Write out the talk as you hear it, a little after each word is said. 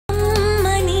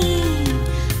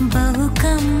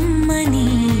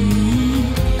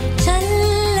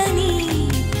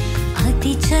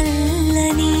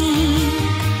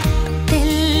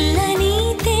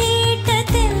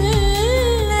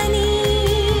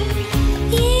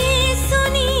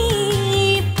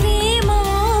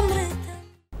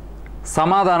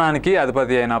సమాధానానికి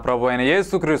అధిపతి అయిన ప్రభు అయిన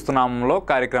యేసుక్రీస్తు నామములో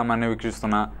కార్యక్రమాన్ని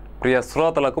వీక్షిస్తున్న ప్రియ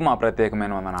శ్రోతలకు మా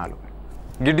ప్రత్యేకమైన వందనాలు.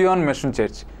 గిడియోన్ మిషన్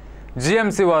చర్చ్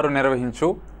జిఎంసి వారు నిర్వహించు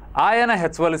ఆయన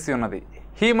హెచ్చవలసి ఉన్నది,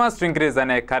 హీ మస్ట్ ఇంక్రీజ్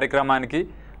అనే కార్యక్రమానికి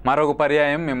మరొక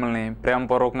పర్యాయం మిమ్మల్ని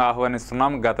ప్రేమపూర్వకంగా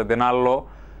ఆహ్వానిస్తున్నాం. గత దినాల్లో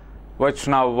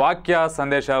వచ్చిన వాక్య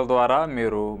సందేశాల ద్వారా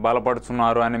మీరు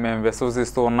బలపడుతున్నారు అని మేము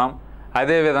విశ్వసిస్తూ ఉన్నాం.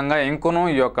 అదేవిధంగా ఇంకొను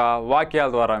ఈ యొక్క వాక్యాల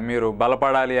ద్వారా మీరు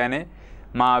బలపడాలి అని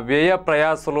మా వ్యయ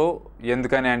ప్రయాసలు.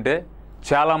 ఎందుకని అంటే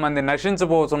చాలామంది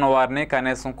నశించబోతున్న వారిని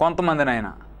కనీసం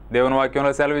కొంతమందినైనా దేవుని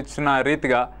వాక్యంలో సెలవిచ్చిన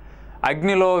రీతిగా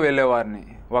అగ్నిలో వెళ్ళేవారిని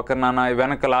ఒకరినైనా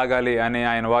వెనక లాగాలి అని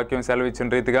ఆయన వాక్యం సెలవిచ్చిన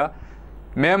రీతిగా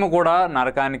మేము కూడా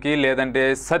నరకానికి లేదంటే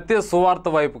సత్య సువార్త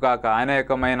వైపు కాక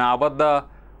అనేకమైన అబద్ధ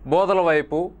బోధల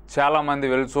వైపు చాలామంది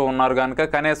వెళుతూ ఉన్నారు కనుక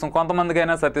కనీసం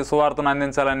కొంతమందికైనా సత్య సువార్తను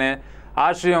అందించాలనే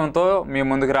ఆశయంతో మీ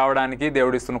ముందుకు రావడానికి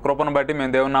దేవుడిస్తున్న కృపను బట్టి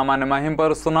మేము దేవుని నామాన్ని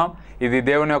మహింపరుస్తున్నాం. ఇది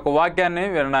దేవుని యొక్క వాక్యాన్ని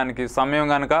వినడానికి సమయం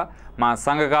కనుక మా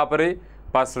సంఘ కాపరి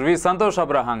పాస్టర్ వి సంతోష్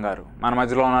అబ్రహాం గారు మన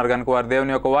మధ్యలో ఉన్నారు కనుక వారు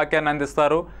దేవుని యొక్క వాక్యాన్ని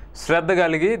అందిస్తారు. శ్రద్ధ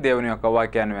కలిగి దేవుని యొక్క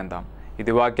వాక్యాన్ని విందాం.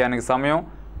 ఇది వాక్యానికి సమయం.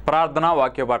 ప్రార్థన,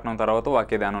 వాక్యపఠనం తర్వాత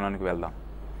వాక్య ధ్యానంలోనికి వెళ్దాం.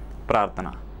 ప్రార్థన.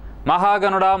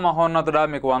 మహాగణుడా, మహోన్నతుడా,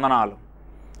 మీకు వందనాలు.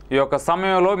 ఈ యొక్క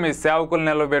సమయంలో మీ సేవకులు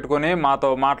నిలబెట్టుకొని మాతో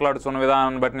మాట్లాడుతున్న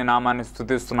విధానాన్ని బట్టి నీ నామాన్ని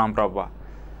స్తుతిస్తున్నాం ప్రభువా.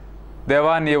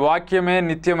 దేవా, నీ వాక్యమే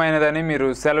నిత్యమైనదని మీరు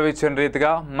సెలవిచ్చిన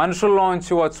రీతిగా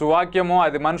మనుషుల్లోంచి వచ్చు వాక్యము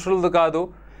అది మనుషులది కాదు,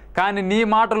 కానీ నీ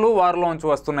మాటలు వారిలోంచి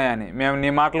వస్తున్నాయని మేము నీ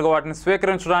మాటలుగా వాటిని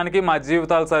స్వీకరించడానికి మా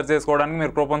జీవితాలు సరి చేసుకోవడానికి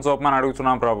మీరు కృపను చూపమని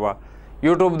అడుగుతున్నాం ప్రభువా.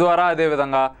 యూట్యూబ్ ద్వారా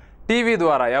అదేవిధంగా టీవీ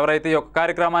ద్వారా ఎవరైతే ఈ యొక్క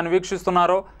కార్యక్రమాన్ని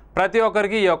వీక్షిస్తున్నారో ప్రతి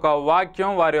ఒక్కరికి ఈ యొక్క వాక్యం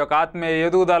వారి యొక్క ఆత్మీయ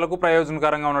ఎదుగుదలకు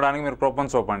ప్రయోజనకరంగా ఉండడానికి మీరు కృపను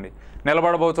చూపండి.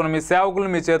 నిలబడబోతున్న మీ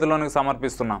సేవకుల్ని మీ చేతిలోనికి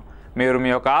సమర్పిస్తున్నాం. మీరు మీ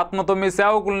యొక్క ఆత్మతో మీ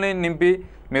సేవకుల్ని నింపి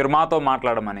మీరు మాతో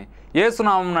మాట్లాడమని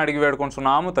యేసునామమున అడిగి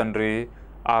వేడుకుంటున్నాము తండ్రి,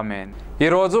 ఆమేన్.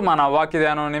 ఈరోజు మన వాక్య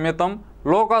ధ్యానం నిమిత్తం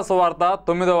లూకా సువార్త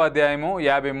 9వ అధ్యాయము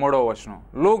 53వ వచనం.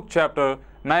 Luke chapter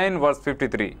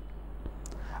 9:53.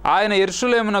 ఆయన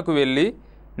యెరూషలేమునకు వెళ్ళి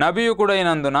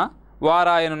నబియుకుడైనందున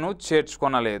వారాయనను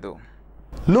చేర్చుకొనలేదు.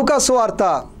 లూకా సువార్త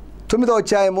 9వ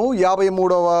అధ్యాయము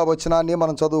 53వ వచనాన్ని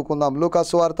మనం చదువుకుందాం. లూకా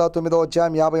సువార్త 9వ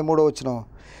అధ్యాయం 53వ వచనం.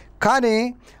 కానీ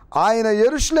ఆయన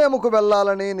యెరూషలేముకు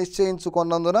వెళ్ళాలని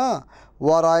నిశ్చయించుకున్నందున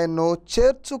వారు ఆయన్ను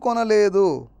చేర్చుకొనలేదు.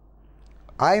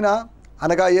 ఆయన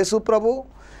అనగా యేసు ప్రభు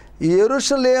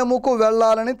యెరూషలేముకు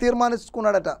వెళ్ళాలని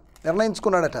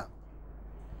నిర్ణయించుకున్నాడట.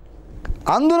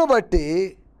 అందును బట్టి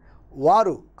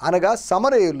వారు అనగా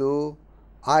సమరయులు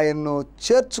ఆయన్ను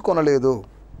చేర్చుకొనలేదు.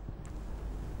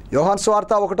 యోహాను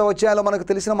సువార్త 1వ అధ్యాయంలో మనకు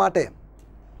తెలిసిన మాటే.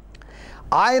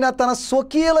 ఆయన తన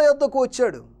స్వకీయుల యొద్దకు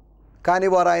వచ్చాడు, కానీ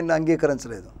వారు ఆయన్ని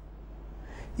అంగీకరించలేదు.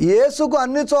 యేసుకు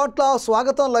అన్ని చోట్ల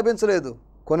స్వాగతం లభించలేదు,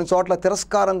 కొన్ని చోట్ల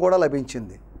తిరస్కారం కూడా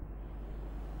లభించింది.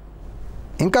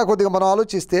 ఇంకా కొద్దిగా మనం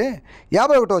ఆలోచిస్తే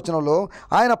 51వ వచనంలో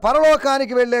ఆయన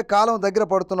పరలోకానికి వెళ్ళే కాలం దగ్గర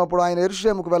పడుతున్నప్పుడు ఆయన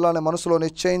యెరూషలేముకు వెళ్ళాలని మనసులో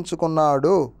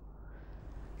నిశ్చయించుకున్నాడు.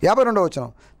 52వ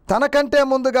వచనం. తనకంటే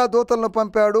ముందుగా దూతలను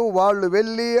పంపాడు. వాళ్ళు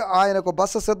వెళ్ళి ఆయనకు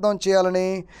బస సిద్ధం చేయాలని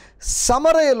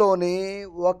సమరయలోని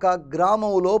ఒక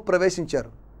గ్రామంలో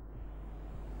ప్రవేశించారు.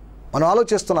 మనం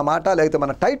ఆలోచిస్తున్న మాట లేకపోతే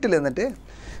మన టైటిల్ ఏంటంటే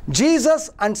జీసస్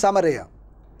అండ్ సమరయ,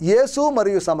 యేసు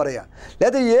మరియు సమరయ,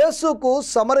 లేదా యేసుకు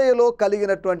సమరయలో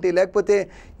కలిగినటువంటి లేకపోతే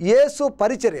యేసు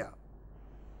పరిచర్య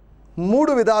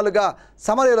 3 విధాలుగా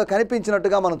సమరయలో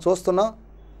కనిపించినట్టుగా మనం చూస్తున్నాం.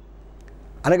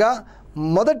 అనగా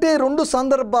మొదటి 2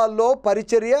 సందర్భాల్లో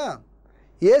పరిచర్య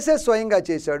యేసే స్వయంగా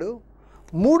చేశాడు.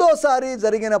 3వసారి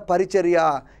జరిగిన పరిచర్య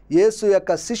యేసు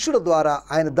యొక్క శిష్యుల ద్వారా,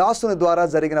 ఆయన దాసుని ద్వారా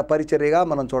జరిగిన పరిచర్యగా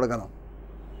మనం చూడగలం.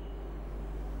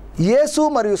 యేసు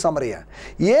మరియు సమరయ.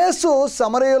 యేసు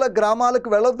సమరయుల గ్రామాలకు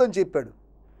వెళ్ళొద్దని చెప్పాడు.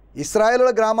 ఇశ్రాయేలుల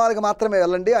గ్రామాలకు మాత్రమే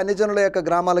వెళ్ళండి, అన్యజనుల యొక్క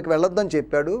గ్రామాలకు వెళ్ళొద్దని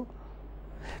చెప్పాడు.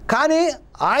 కానీ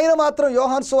ఆయన మాత్రం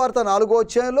యోహాను సువార్త 4వ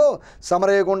అధ్యాయంలో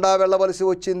సమరయ గుండా వెళ్ళవలసి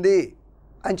వచ్చింది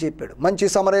అని చెప్పాడు. మంచి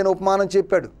సమరయన ఉపమానం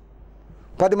చెప్పాడు.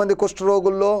 10 మంది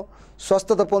కుష్ఠరోగుల్లో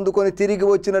స్వస్థత పొందుకొని తిరిగి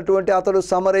వచ్చినటువంటి అతడు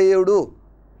సమరయుడు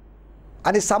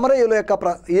అని సమరయుల యొక్క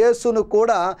యేసును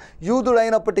కూడా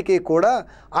యూదుడైనప్పటికీ కూడా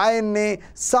ఆయన్ని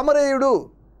సమరయుడు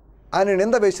అని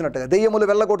నింద వేసినట్టుగా, దెయ్యములు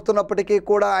వెళ్ళగొడుతున్నప్పటికీ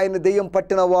కూడా ఆయన్ని దెయ్యం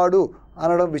పట్టినవాడు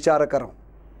అనడం విచారకరం.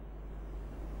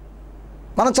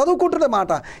 మనం చదువుకుంటున్న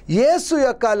మాట యేసు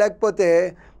యొక్క లేకపోతే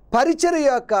పరిచర్య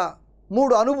యొక్క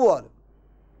 3 అనుభవాలు,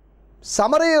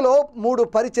 సమరయలో 3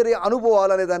 పరిచర్య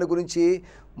అనుభవాలు అనే దాని గురించి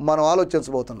మనం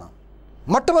ఆలోచించబోతున్నాం.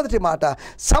 మొట్టమొదటి మాట,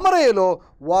 సమరయలో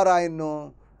వారు ఆయన్ను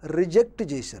రిజెక్ట్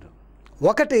చేశారు.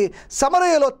 1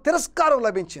 సమరయలో తిరస్కారం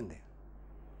లభించింది.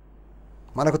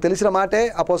 మనకు తెలిసిన మాటే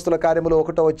అపోస్తుల కార్యములు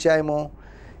 1వ అధ్యాయము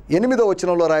 8వ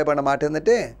వచనంలో రాయబడిన మాట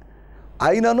ఏంటంటే,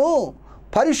 అయినను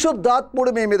పరిశుద్ధాత్ముడు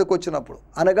మీ మీదకి వచ్చినప్పుడు,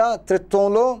 అనగా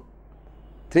త్రిత్వంలో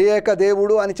త్రియేక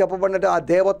దేవుడు అని చెప్పబడినట్టు ఆ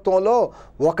దేవత్వంలో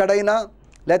ఒకడైనా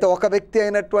లేకపోతే ఒక వ్యక్తి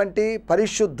అయినటువంటి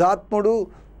పరిశుద్ధాత్ముడు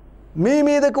మీ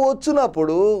మీదకు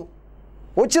వచ్చినప్పుడు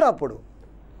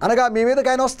అనగా మీ మీదకి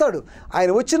ఆయన వస్తాడు.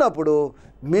 ఆయన వచ్చినప్పుడు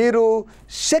మీరు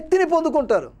శక్తిని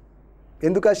పొందుకుంటారు.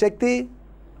 ఎందుకు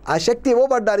ఆ శక్తి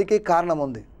ఇవ్వబడ్డానికి కారణం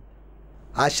ఉంది.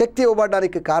 ఆ శక్తి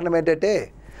ఇవ్వబడ్డానికి కారణం ఏంటంటే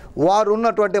వారు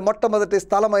ఉన్నటువంటి మొట్టమొదటి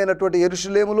స్థలమైనటువంటి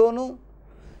యెరూషలేములోను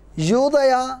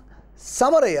యూదయ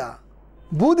సమరయ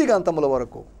బూదిగంతముల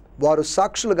వరకు వారు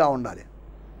సాక్షులుగా ఉండాలి.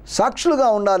 సాక్షులుగా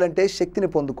ఉండాలంటే శక్తిని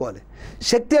పొందుకోవాలి.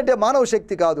 శక్తి అంటే మానవ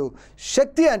శక్తి కాదు,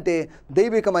 శక్తి అంటే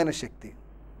దైవికమైన శక్తి.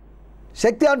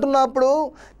 శక్తి అంటున్నప్పుడు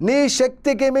నీ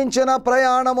శక్తికి మించిన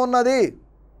ప్రయాణం ఉన్నది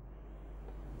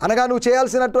అనగా నువ్వు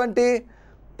చేయాల్సినటువంటి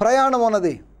ప్రయాణం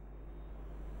ఉన్నది.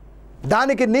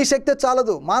 దానికి నీ శక్తి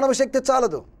చాలదు, మానవ శక్తి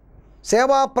చాలదు.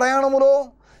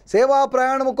 సేవా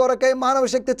ప్రయాణము కొరకై మానవ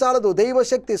శక్తి చాలదు,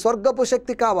 దైవశక్తి స్వర్గపు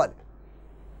శక్తి కావాలి.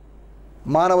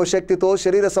 మానవ శక్తితో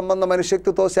శరీర సంబంధమైన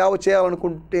శక్తితో సేవ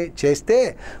చేయాలనుకుంటే చేస్తే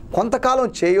కొంతకాలం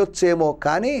చేయొచ్చేమో,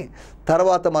 కానీ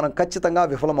తర్వాత మనం ఖచ్చితంగా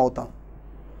విఫలమవుతాం.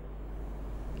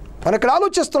 మనం ఇక్కడ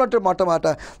ఆలోచిస్తున్నట్టు మాట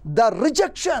ద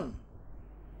రిజెక్షన్,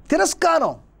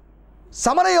 తిరస్కారం.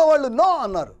 సమరయ వాళ్ళు నో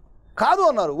అన్నారు, కాదు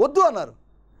అన్నారు, వద్దు అన్నారు,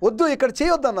 వద్దు ఇక్కడ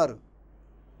చేయొద్దు అన్నారు.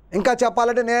 ఇంకా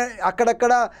చెప్పాలంటే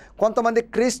అక్కడక్కడ కొంతమంది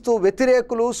క్రీస్తు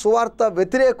వ్యతిరేకులు, సువార్త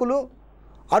వ్యతిరేకులు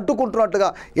అడ్డుకుంటున్నట్టుగా,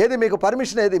 ఏది మీకు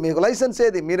పర్మిషన్, ఏది మీకు లైసెన్స్,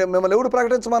 ఏది మిమ్మల్ని ఎవడు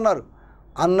ప్రకటించమన్నారు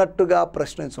అన్నట్టుగా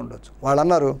ప్రశ్నించి ఉండొచ్చు. వాళ్ళు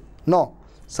అన్నారు నో,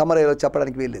 సమరయలో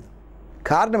చెప్పడానికి వీల్లేదు.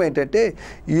 కారణం ఏంటంటే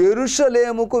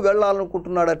యెరూషలేముకు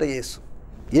వెళ్ళాలనుకుంటున్నాడట యేసు.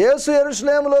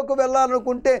 యెరూషలేములోకి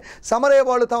వెళ్ళాలనుకుంటే సమరయ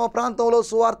వాళ్ళు తమ ప్రాంతంలో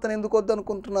సువార్తను ఎందుకు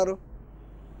వద్దనుకుంటున్నారు?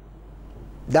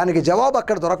 దానికి జవాబు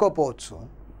అక్కడ దొరకకపోవచ్చు.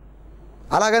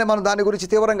 అలాగని మనం దాని గురించి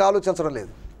తీవ్రంగా ఆలోచించడం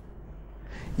లేదు.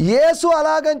 యేసు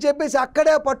అలాగని చెప్పేసి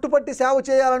అక్కడే పట్టుపట్టి సేవ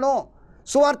చేయాలనో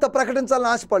సువార్త ప్రకటించాలని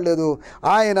ఆశపడలేదు.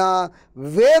 ఆయన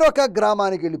వేరొక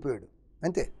గ్రామానికి వెళ్ళిపోయాడు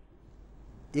అంతే.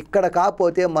 ఇక్కడ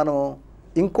కాకపోతే మనం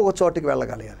ఇంకొక చోటికి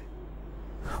వెళ్ళగలగాలి.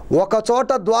 ఒక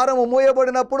చోట ద్వారము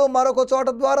మూయబడినప్పుడు మరొక చోట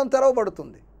ద్వారం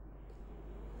తెరవబడుతుంది.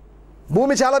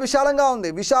 భూమి చాలా విశాలంగా ఉంది,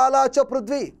 విశాలాచ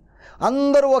పృథ్వీ.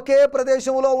 అందరూ ఒకే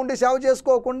ప్రదేశంలో ఉండి సేవ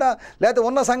చేసుకోకుండా, లేకపోతే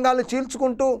ఉన్న సంఘాలను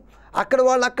చీల్చుకుంటూ అక్కడ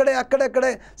వాళ్ళు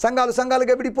అక్కడెక్కడే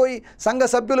సంఘాలుగా విడిపోయి సంఘ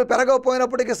సభ్యులు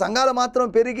పెరగకపోయినప్పటికీ సంఘాలు మాత్రం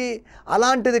పెరిగి,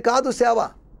 అలాంటిది కాదు సేవ.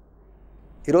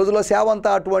 ఈ రోజులో సేవ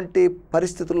అంతా అటువంటి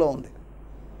పరిస్థితుల్లో ఉంది.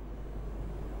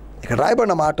 ఇక్కడ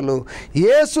రాయబడిన మాటలు,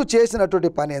 యేసు చేసినటువంటి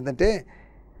పని ఏంటంటే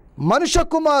మనుష్య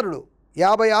కుమారుడు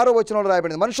 56వ వచనంలో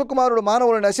రాయబడింది, మనుష్య కుమారుడు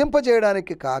మానవులను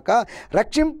నశింపజేయడానికి కాక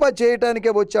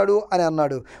రక్షింపజేయటానికే వచ్చాడు అని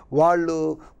అన్నాడు. వాళ్ళు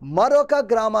మరొక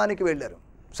గ్రామానికి వెళ్ళారు.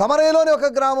 సమరయలోని ఒక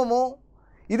గ్రామము,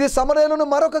 ఇది సమరయలోని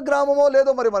మరొక గ్రామమో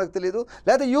లేదో మరి మనకు తెలియదు,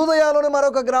 లేదా యూదయలోని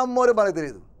మరొక గ్రామమో మనకు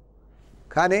తెలియదు.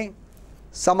 కానీ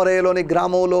సమరయలోని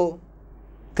గ్రామంలో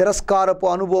తిరస్కారపు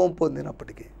అనుభవం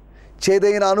పొందినప్పటికీ,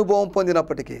 చేదైన అనుభవం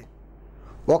పొందినప్పటికీ,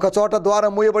 ఒక చోట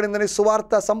ద్వారం మూయబడిందని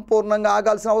సువార్త సంపూర్ణంగా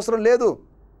ఆగాల్సిన అవసరం లేదు.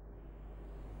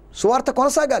 సువార్త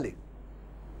కొనసాగాలి.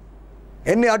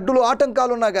 ఎన్ని అడ్డులు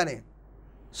ఆటంకాలు ఉన్నా కానీ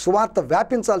సువార్త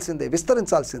వ్యాపించాల్సిందే,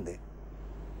 విస్తరించాల్సిందే.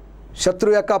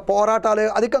 శత్రు యొక్క పోరాటాలు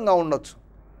అధికంగా ఉండొచ్చు.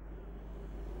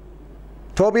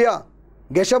 టోబియా,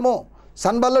 గెషము,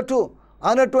 సన్బల్లటు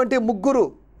అనేటువంటి ముగ్గురు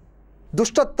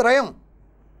దుష్టత్రయం,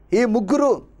 ఈ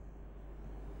ముగ్గురు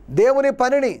దేవుని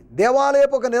పనిని,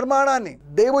 దేవాలయపు ఒక నిర్మాణాన్ని,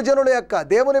 దేవుజనుల యొక్క,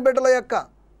 దేవుని బిడ్డల యొక్క,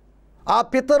 ఆ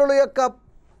పితరుల యొక్క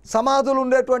సమాధులు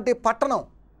ఉండేటువంటి పట్టణం,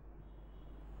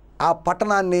 ఆ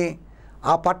పట్టణాన్ని,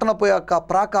 ఆ పట్టణపు యొక్క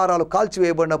ప్రాకారాలు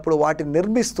కాల్చివేయబడినప్పుడు, వాటిని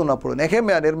నిర్మిస్తున్నప్పుడు,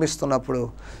 నెహెమ్యా నిర్మిస్తున్నప్పుడు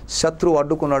శత్రువు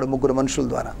అడ్డుకున్నాడు ముగ్గురు మనుషుల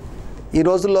ద్వారా. ఈ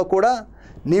రోజుల్లో కూడా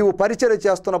నీవు పరిచర్య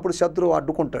చేస్తున్నప్పుడు శత్రువు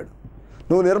అడ్డుకుంటాడు,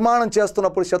 నువ్వు నిర్మాణం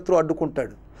చేస్తున్నప్పుడు శత్రువు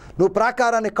అడ్డుకుంటాడు, నువ్వు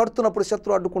ప్రాకారాన్ని కడుతున్నప్పుడు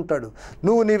శత్రువు అడ్డుకుంటాడు,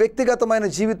 నువ్వు నీ వ్యక్తిగతమైన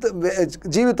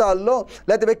జీవితాల్లో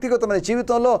లేదా వ్యక్తిగతమైన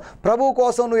జీవితంలో ప్రభువు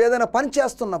కోసం నువ్వు ఏదైనా పని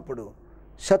చేస్తున్నప్పుడు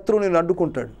శత్రువు నిన్ను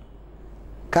అడ్డుకుంటాడు.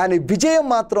 కానీ విజయం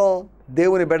మాత్రం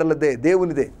దేవుని బిడ్డలదే,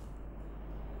 దేవునిదే.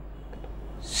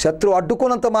 శత్రువు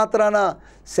అడ్డుకున్నంత మాత్రాన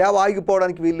సేవ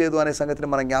ఆగిపోవడానికి వీల్లేదు అనే సంగతిని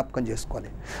మనం జ్ఞాపకం చేసుకోవాలి.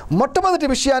 మొట్టమొదటి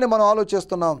విషయాన్ని మనం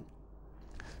ఆలోచిస్తున్నాం,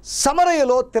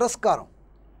 సమరయలో తిరస్కారం.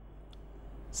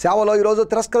 సేవలో ఈరోజు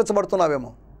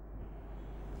తిరస్కరించబడుతున్నావేమో.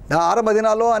 ఆరంభ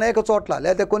దినాల్లో అనేక చోట్ల,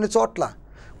 లేదా కొన్ని చోట్ల,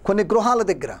 కొన్ని గృహాల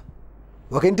దగ్గర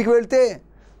ఒక ఇంటికి వెళ్తే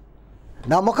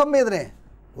నా ముఖం మీదనే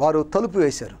వారు తలుపు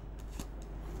వేశారు.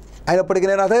 అయినప్పటికీ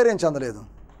నేను అధైర్యం చెందలేదు.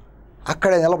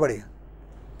 అక్కడే నిలబడి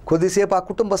కొద్దిసేపు ఆ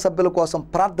కుటుంబ సభ్యుల కోసం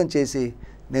ప్రార్థన చేసి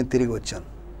నేను తిరిగి వచ్చాను.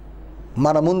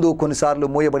 మన ముందు కొన్నిసార్లు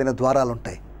మూయబడిన ద్వారాలు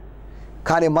ఉంటాయి,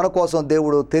 కానీ మన కోసం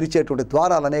దేవుడు తెరిచేటువంటి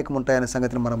ద్వారాలు అనేకం ఉంటాయనే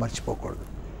సంగతిని మనం మర్చిపోకూడదు.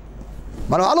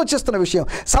 మనం ఆలోచిస్తున్న విషయం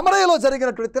సమరయలో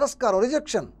జరిగినటువంటి తిరస్కారం,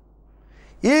 రిజెక్షన్.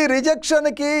 ఈ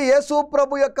రిజెక్షన్కి యేసు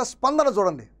ప్రభు యొక్క స్పందన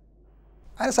చూడండి.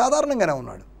 ఆయన సాధారణంగానే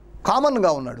ఉన్నాడు,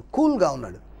 కామన్గా ఉన్నాడు, కూల్గా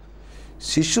ఉన్నాడు.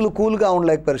 శిష్యులు కూల్గా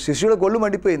ఉండలేకపోయారు. శిష్యుల గొళ్ళు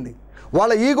మండిపోయింది,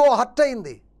 వాళ్ళ ఈగో హర్ట్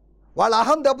అయింది, వాళ్ళ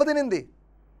అహం దెబ్బతినింది.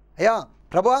 అయ్యా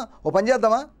ప్రభువా, ఓ పని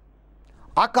చేద్దామా,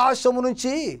 ఆకాశము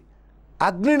నుంచి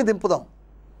అగ్నిని దింపుదాం.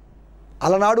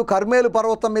 అలనాడు కర్మేలు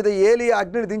పర్వతం మీద ఏలియా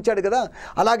అగ్నిని దించాడు కదా,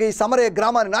 అలాగే ఈ సమరయ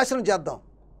గ్రామాన్ని నాశనం చేద్దాం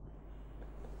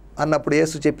అన్నప్పుడు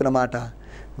యేసు చెప్పిన మాట,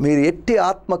 మీరు ఎట్టి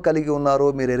ఆత్మ కలిగి ఉన్నారో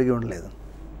మీరు ఎరిగి ఉండలేదు.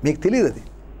 మీకు తెలియదు అది.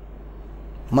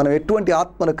 మనం ఎటువంటి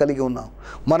ఆత్మను కలిగి ఉన్నాం.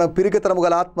 మనం పిరికితనము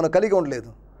గల ఆత్మను కలిగి ఉండలేదు.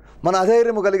 మన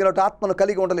అధైర్యము కలిగినట్టు ఆత్మను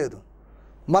కలిగి ఉండలేదు.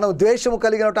 మనం ద్వేషము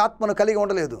కలిగినట్టు ఆత్మను కలిగి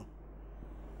ఉండలేదు.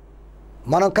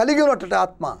 మనం కలిగి ఉన్నట్టు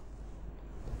ఆత్మ,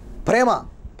 ప్రేమ,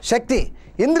 శక్తి,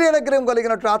 ఇంద్రియ నిగ్రహం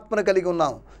కలిగినట్టు ఆత్మను కలిగి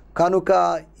ఉన్నాం. కనుక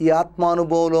ఈ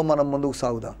ఆత్మానుభవంలో మనం ముందుకు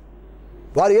సాగుదాం.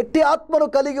 వారు ఎట్టి ఆత్మను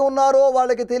కలిగి ఉన్నారో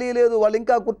వాళ్ళకి తెలియలేదు, వాళ్ళు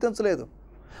ఇంకా గుర్తించలేదు.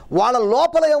 వాళ్ళ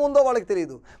లోపల ఏముందో వాళ్ళకి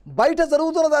తెలియదు. బయట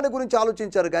జరుగుతున్న దాని గురించి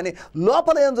ఆలోచించారు, కానీ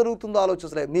లోపల ఏం జరుగుతుందో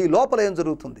ఆలోచించలేదు. నీ లోపల ఏం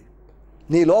జరుగుతుంది?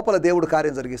 నీ లోపల దేవుడు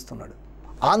కార్యం జరిగిస్తున్నాడు.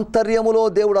 ఆంతర్యములో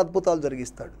దేవుడు అద్భుతాలు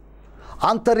జరిగిస్తాడు.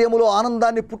 ఆంతర్యములో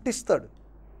ఆనందాన్ని పుట్టిస్తాడు.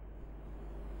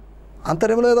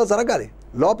 ఆంతర్యంలో ఏదో జరగాలి,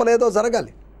 లోపల ఏదో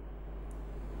జరగాలి.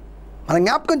 మనం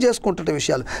జ్ఞాపకం చేసుకుంటున్న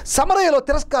విషయాలు. సమరయలో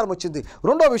తిరస్కారం వచ్చింది.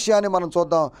 రెండో విషయాన్ని మనం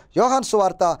చూద్దాం. యోహాను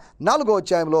సువార్త 4వ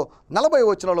అధ్యాయంలో 40వ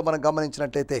వచనంలో మనం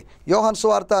గమనించినట్లయితే, యోహాను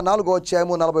సువార్త 4వ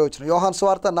అధ్యాయము 40వ వచనం. యోహాను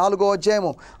సువార్త 4వ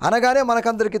అధ్యాయము అనగానే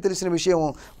మనకందరికీ తెలిసిన విషయం,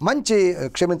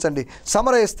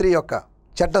 సమరయ స్త్రీ యొక్క,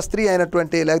 చెడ్డ స్త్రీ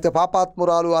అయినటువంటి, లేకపోతే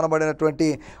పాపాత్మురాలు అనబడినటువంటి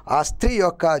ఆ స్త్రీ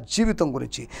యొక్క జీవితం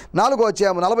గురించి 4వ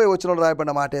అధ్యాయం 40వ వచనంలో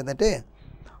రాయబడిన మాట ఏంటంటే,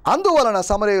 అందువలన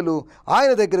సమరయులు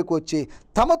ఆయన దగ్గరకు వచ్చి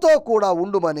తమతో కూడా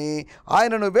ఉండుమని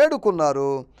ఆయనను వేడుకున్నారు.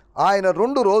 ఆయన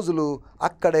 2 రోజులు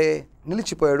అక్కడే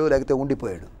నిలిచిపోయాడు, లేకపోతే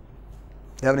ఉండిపోయాడు.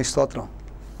 దేవునికి స్తోత్రం.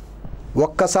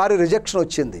 ఒక్కసారి రిజెక్షన్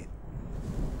వచ్చింది.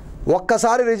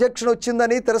 ఒక్కసారి రిజెక్షన్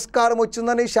వచ్చిందని, తిరస్కారం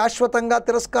వచ్చిందని, శాశ్వతంగా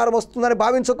తిరస్కారం వస్తుందని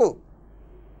భావించకు.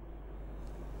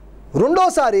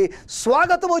 రెండోసారి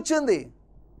స్వాగతం వచ్చింది,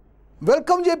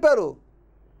 వెల్కమ్ చెప్పారు.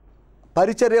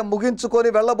 పరిచర్య ముగించుకొని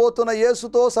వెళ్ళబోతున్న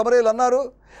యేసుతో సమరయులు అన్నారు,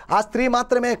 ఆ స్త్రీ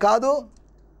మాత్రమే కాదు,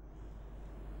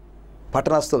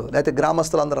 పట్టణస్థులు లేకపోతే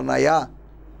గ్రామస్తులు అందరూ అన్నాయా,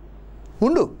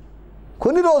 ఉండు,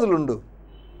 కొన్ని రోజులు ఉండు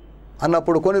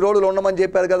అన్నప్పుడు, కొన్ని రోజులు ఉండమని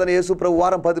చెప్పారు కదా యేసు ప్రభు.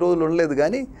 వారం 10 రోజులు ఉండలేదు,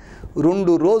 కానీ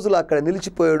 2 రోజులు అక్కడ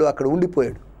నిలిచిపోయాడు, అక్కడ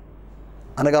ఉండిపోయాడు.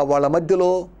 అనగా వాళ్ళ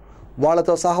మధ్యలో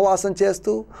వాళ్ళతో సహవాసం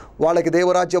చేస్తూ, వాళ్ళకి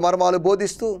దేవరాజ్య మర్మాలు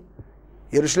బోధిస్తూ,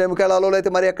 యెరూషలేముకి వెళ్ళాలో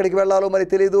లేకపోతే మరి ఎక్కడికి వెళ్ళాలో మరి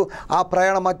తెలియదు. ఆ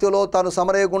ప్రయాణ మధ్యలో తాను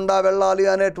సమరయ గుండా వెళ్ళాలి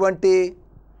అనేటువంటి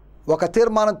ఒక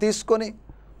తీర్మానం తీసుకొని,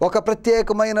 ఒక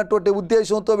ప్రత్యేకమైనటువంటి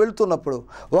ఉద్దేశంతో వెళుతున్నప్పుడు,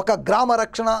 ఒక గ్రామ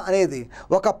రక్షణ అనేది,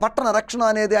 ఒక పట్టణ రక్షణ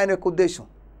అనేది ఆయన యొక్క ఉద్దేశం.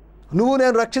 నువ్వు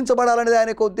నేను రక్షించబడాలనేది ఆయన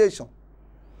యొక్క ఉద్దేశం.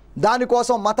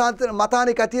 దానికోసం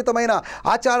మతానికి అతీతమైన,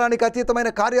 ఆచారానికి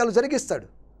అతీతమైన కార్యాలు జరిగిస్తాడు.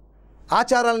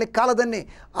 ఆచారాలని కాలదన్ని,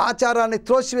 ఆచారాన్ని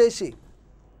త్రోసివేసి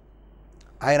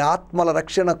ఆయన ఆత్మల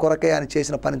రక్షణ కొరకే ఆయన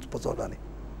చేసిన పని చూడాలి.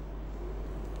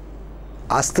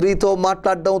 ఆ స్త్రీతో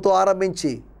మాట్లాడడంతో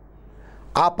ఆరంభించి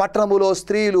ఆ పట్టణములో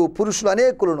స్త్రీలు, పురుషులు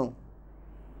అనేకులను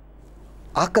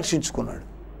ఆకర్షించుకున్నాడు.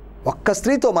 ఒక్క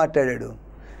స్త్రీతో మాట్లాడాడు,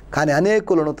 కానీ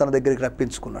అనేకులను తన దగ్గరికి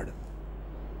రప్పించుకున్నాడు.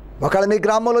 ఒకవేళ నీ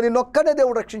గ్రామంలో నిన్నొక్కడే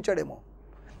దేవుడు రక్షించాడేమో,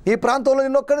 నీ ప్రాంతంలో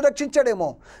నిన్నొక్కడిని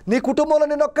రక్షించాడేమో, నీ కుటుంబంలో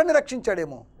నిన్నొక్కడిని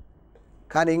రక్షించాడేమో,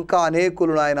 కానీ ఇంకా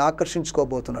అనేకులను ఆయన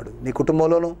ఆకర్షించుకోబోతున్నాడు. నీ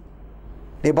కుటుంబంలోనూ,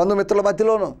 నీ బంధుమిత్రుల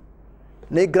మధ్యలోనూ,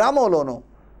 నీ గ్రామంలోనూ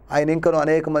ఆయన ఇంకనూ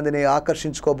అనేక మందిని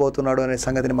ఆకర్షించుకోబోతున్నాడు అనే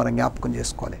సంగతిని మనం జ్ఞాపకం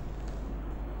చేసుకోవాలి.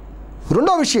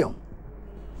 రెండో విషయం,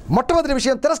 మొట్టమొదటి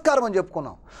విషయం తిరస్కారం అని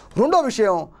చెప్పుకున్నాం. రెండో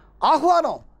విషయం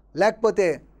ఆహ్వానం లేకపోతే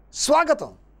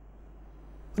స్వాగతం,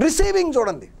 రిసీవింగ్.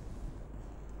 చూడండి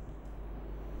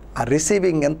ఆ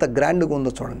రిసీవింగ్ ఎంత గ్రాండ్గా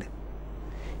ఉందో చూడండి.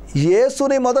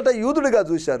 యేసుని మొదట యూదుడిగా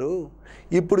చూశారు,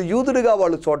 ఇప్పుడు యూదుడిగా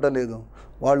వాళ్ళు చూడడం లేదు,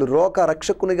 వాళ్ళు లోక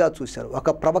రక్షకునిగా చూశారు, ఒక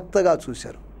ప్రవక్తగా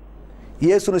చూశారు.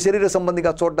 యేసును శరీర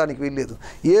సంబంధిగా చూడడానికి వీల్లేదు.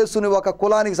 యేసుని ఒక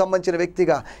కులానికి సంబంధించిన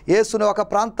వ్యక్తిగా, యేసుని ఒక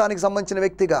ప్రాంతానికి సంబంధించిన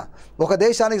వ్యక్తిగా, ఒక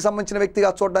దేశానికి సంబంధించిన వ్యక్తిగా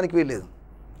చూడడానికి వీల్లేదు.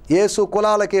 యేసు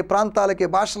కులాలకి, ప్రాంతాలకి,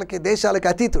 భాషలకి, దేశాలకి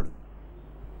అతీతుడు.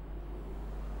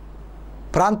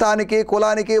 ప్రాంతానికి,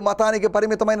 కులానికి, మతానికి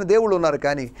పరిమితమైన దేవుళ్ళు ఉన్నారు,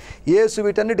 కానీ యేసు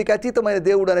వీటన్నిటికీ అతీతమైన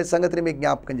దేవుడు అనే సంగతిని మీకు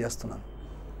జ్ఞాపకం చేస్తున్నాను.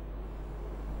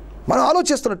 మనం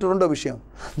ఆలోచిస్తున్నట్టు రెండో విషయం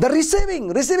ద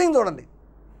రిసీవింగ్ చూడండి.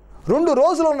 2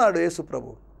 రోజులు ఉన్నాడు యేసు ప్రభు.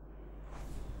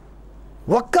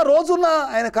 ఒక్క రోజున్న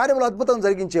ఆయన కార్యములు అద్భుతం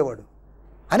జరిగించేవాడు,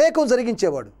 అనేకం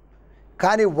జరిగించేవాడు.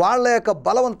 కానీ వాళ్ళ యొక్క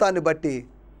బలవంతాన్ని బట్టి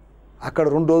అక్కడ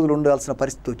 2 రోజులు ఉండాల్సిన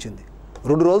పరిస్థితి వచ్చింది.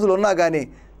 2 రోజులు ఉన్నా కానీ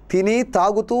తిని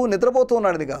తాగుతూ నిద్రపోతూ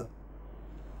ఉన్నాడని కాదు,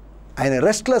 ఆయన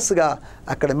రెస్ట్లెస్గా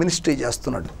అక్కడ మినిస్ట్రీ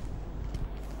చేస్తున్నాడు.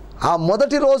 ఆ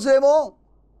మొదటి రోజేమో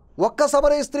ఒక్క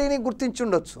సమరయ స్త్రీని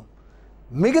గుర్తించుండొచ్చు.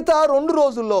 మిగతా 2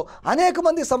 రోజుల్లో అనేక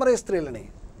మంది సమరయ స్త్రీలని,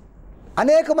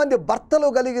 అనేక మంది భర్తలు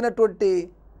కలిగినటువంటి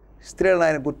స్త్రీలను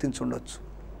ఆయన గుర్తించుండొచ్చు.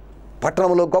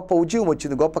 పట్టణంలో గొప్ప ఉద్యమం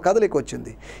వచ్చింది, గొప్ప కదలిక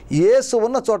వచ్చింది. యేసు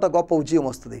ఉన్న చోట గొప్ప ఉద్యమం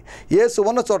వస్తుంది, యేసు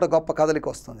ఉన్న చోట గొప్ప కదలిక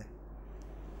వస్తుంది.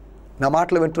 నా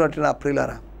మాటలు వింటున్నట్టు నా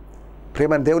ప్రియులారా,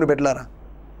 ప్రియమైన దేవుని బిడ్డలారా,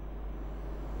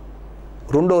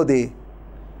 రెండోది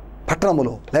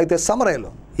పట్టణములో లేకపోతే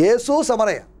సమరయలో, యేసు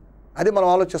సమరయ, అది మనం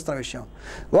ఆలోచిస్తున్న విషయం.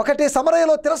 ఒకటి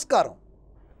సమరయలో తిరస్కారం,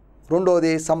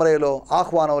 రెండోది సమరయలో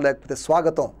ఆహ్వానం లేకపోతే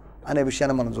స్వాగతం అనే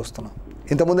విషయాన్ని మనం చూస్తున్నాం.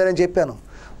 ఇంతకుముందే నేను చెప్పాను,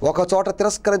 ఒక చోట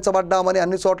తిరస్కరించబడ్డామని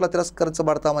అన్ని చోట్ల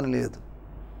తిరస్కరించబడతామని లేదు.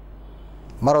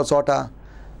 మరో చోట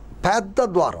పెద్ద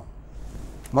ద్వారం,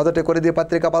 1 కొరింథీ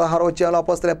పత్రిక 16వ అధ్యాయంలో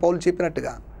అపోస్తలుడైన పౌలు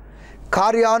చెప్పినట్టుగా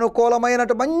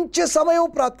కార్యానుకూలమైనటు మంచి సమయం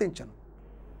ప్రాప్తించను.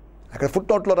 అక్కడ ఫుట్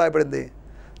నోట్లో రాయబడింది,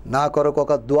 నా కొరకు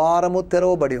ఒక ద్వారము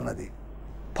తెరవబడి ఉన్నది.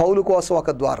 పౌలు కోసం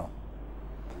ఒక ద్వారం,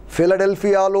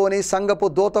 ఫిలడెల్ఫియాలోని సంఘపు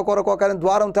దూత కొరకు ఒక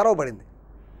ద్వారం తెరవబడింది.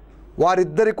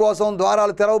 వారిద్దరి కోసం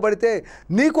ద్వారాలు తెరవబడితే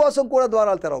నీ కోసం కూడా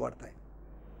ద్వారాలు తెరవబడతాయి.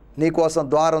 నీ కోసం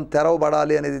ద్వారం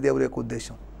తెరవబడాలి అనేది దేవుని యొక్క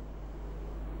ఉద్దేశం.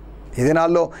 ఈ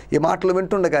దినాల్లో ఈ మాటలు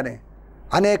వింటుండగానే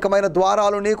అనేకమైన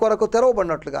ద్వారాలు నీ కొరకు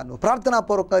తెరవబడినట్లుగా నువ్వు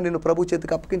ప్రార్థనాపూర్వకంగా నిన్ను ప్రభు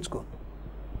చేతికి అప్పగించుకో.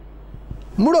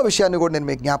 మూడో విషయాన్ని కూడా నేను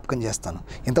మీకు జ్ఞాపకం చేస్తాను.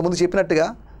 ఇంతకుముందు చెప్పినట్టుగా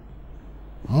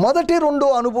మొదటి 2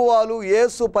 అనుభవాలు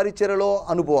యేసు పరిచర్యలో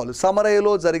అనుభవాలు,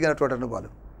 సమరయలో జరిగినటువంటి అనుభవాలు.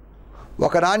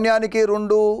 ఒక నాణ్యానికి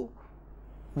 2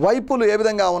 వైపులు ఏ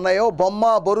విధంగా ఉన్నాయో, బొమ్మ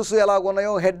బొరుసు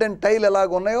ఎలాగున్నాయో, హెడ్ అండ్ టైల్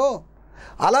ఎలాగున్నాయో,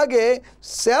 అలాగే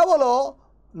సేవలో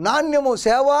నాణ్యము,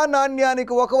 సేవా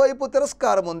నాణ్యానికి ఒకవైపు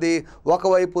తిరస్కారం ఉంది,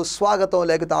 ఒకవైపు స్వాగతం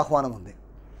లేకపోతే ఆహ్వానం ఉంది.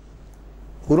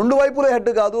 2 వైపులు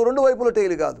హెడ్ కాదు, 2 వైపులు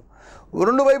టైల్ కాదు,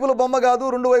 2 వైపులు బొమ్మ కాదు,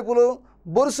 2 వైపులు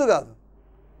బొరుసు కాదు.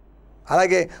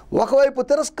 అలాగే ఒకవైపు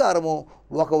తిరస్కారము,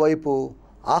 ఒకవైపు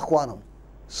ఆహ్వానం,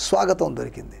 స్వాగతం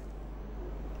దొరికింది.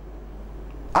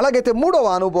 అలాగైతే మూడవ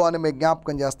అనుభవాన్ని మీకు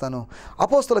జ్ఞాపకం చేస్తాను.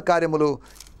 అపోస్తల కార్యములు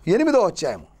 8వ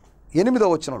అధ్యాయం 8వ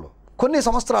వచనంలో, కొన్ని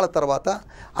సంవత్సరాల తర్వాత,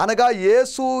 అనగా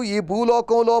యేసు ఈ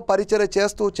భూలోకంలో పరిచర్య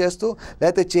చేస్తూ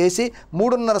లేకపోతే చేసి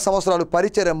 3.5 సంవత్సరాలు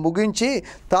పరిచర్య ముగించి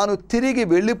తాను తిరిగి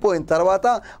వెళ్ళిపోయిన తర్వాత,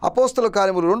 అపోస్తల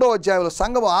కార్యములు 2వ అధ్యాయంలో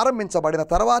సంఘము ఆరంభించబడిన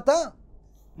తర్వాత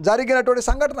జరిగినటువంటి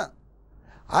సంఘటన.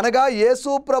 అనగా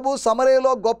యేసు ప్రభు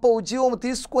సమరయలో గొప్ప ఉద్యమం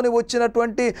తీసుకొని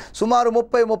వచ్చినటువంటి సుమారు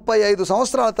 30-35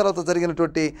 సంవత్సరాల తర్వాత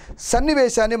జరిగినటువంటి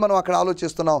సన్నివేశాన్ని మనం అక్కడ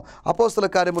ఆలోచిస్తున్నాం. అపోస్తల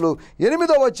కార్యములు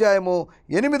 8వ అధ్యాయము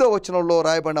 8వ వచనంలో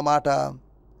రాయబడిన మాట,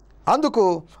 అందుకు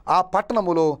ఆ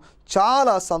పట్టణములో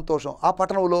చాలా సంతోషం, ఆ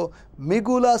పట్టణంలో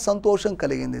మిగుల సంతోషం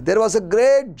కలిగింది. There was a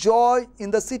great Joy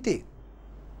in the city.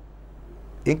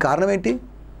 ఈ కారణం ఏంటి?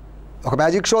 ఒక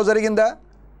మ్యాజిక్ షో జరిగిందా?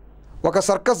 ఒక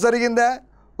సర్కస్ జరిగిందా?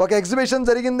 ఒక ఎగ్జిబిషన్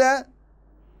జరిగిందా?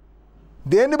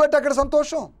 దేన్ని బట్టి అక్కడ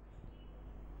సంతోషం?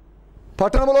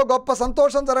 పట్టణంలో గొప్ప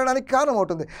సంతోషం జరగడానికి కారణం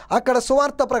అవుతుంది, అక్కడ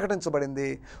సువార్త ప్రకటించబడింది.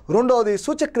 రెండవది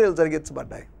సూచక్రియలు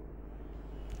జరిగించబడ్డాయి.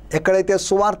 ఎక్కడైతే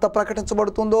సువార్త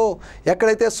ప్రకటించబడుతుందో,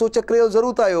 ఎక్కడైతే సూచక్రియలు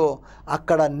జరుగుతాయో,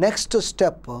 అక్కడ నెక్స్ట్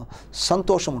స్టెప్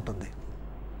సంతోషం ఉంటుంది.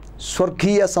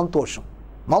 స్వర్గీయ సంతోషం,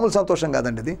 మామూలు సంతోషం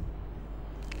కాదండి ఇది.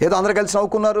 ఏదో అందరూ కలిసి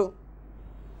నవ్వుకున్నారు,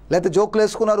 లేకపోతే జోకులు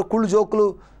వేసుకున్నారు, కుళ్ళు జోకులు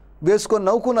వేసుకొని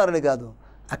నవ్వుకున్నారని కాదు.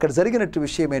 అక్కడ జరిగినట్టు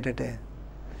విషయం ఏంటంటే,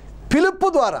 పిలుపు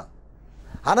ద్వారా,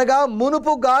 అనగా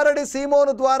మునుపు గారడి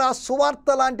సీమోను ద్వారా సువార్త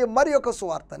లాంటి మరి ఒక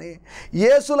సువార్తని,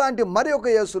 యేసు లాంటి మరి ఒక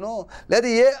యేసును, లేదా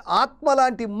ఏ ఆత్మ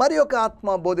లాంటి మరి ఒక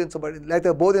ఆత్మ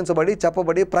బోధించబడి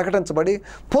చెప్పబడి ప్రకటించబడి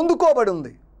పొందుకోబడి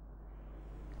ఉంది.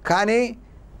 కానీ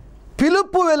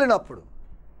పిలుపు వెళ్ళినప్పుడు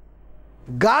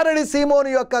గారడి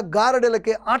సీమోను యొక్క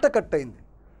గారడిలకి ఆటకట్టయింది,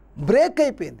 బ్రేక్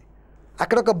అయిపోయింది.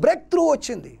 అక్కడ ఒక బ్రేక్ త్రూ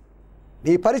వచ్చింది.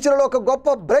 ఈ పరిచర్యలో ఒక గొప్ప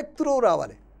బ్రేక్ త్రూ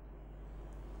రావాలి.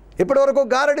 ఇప్పటివరకు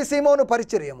గారడి సీమోను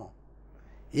పరిచర్యము,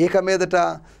 ఇక మీదట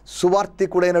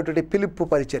సువార్తికుడైనటువంటి పిలుపు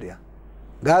పరిచర్య.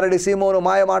 గారడి సీమోను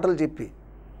మాయ మాటలు చెప్పి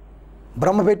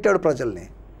భ్రమ పెట్టాడు ప్రజల్ని.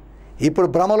 ఇప్పుడు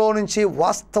భ్రమలో నుంచి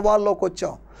వాస్తవాల్లోకి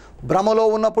వచ్చావు. భ్రమలో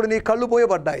ఉన్నప్పుడు నీ కళ్ళు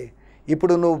పోయబడ్డాయి,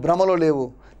 ఇప్పుడు నువ్వు భ్రమలో లేవు,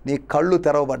 నీ కళ్ళు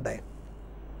తెరవబడ్డాయి.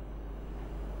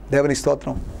 దేవుని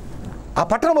స్తోత్రం. ఆ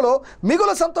పట్టణంలో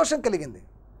మిగుల సంతోషం కలిగింది.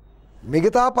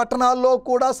 మిగతా పట్టణాల్లో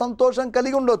కూడా సంతోషం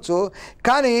కలిగి ఉండొచ్చు,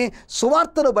 కానీ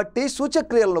సువార్తను బట్టి,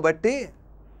 సూచక్రియలను బట్టి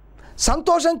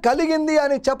సంతోషం కలిగింది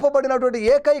అని చెప్పబడినటువంటి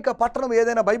ఏకైక పట్టణం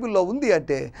ఏదైనా బైబిల్లో ఉంది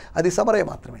అంటే అది సమరయ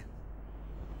మాత్రమే.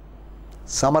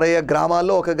 సమరయ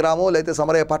గ్రామాల్లో ఒక గ్రామం, లేకపోతే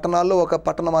సమరయ పట్టణాల్లో ఒక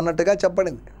పట్టణం అన్నట్టుగా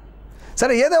చెప్పబడింది.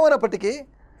 సరే, ఏదేమైనప్పటికీ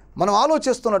మనం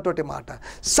ఆలోచిస్తున్నటువంటి మాట,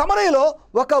 సమరయలో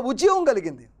ఒక ఉద్యమం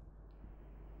కలిగింది,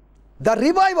 ద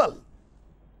రివైవల్.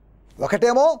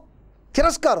 ఒకటేమో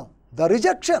తిరస్కారం, ద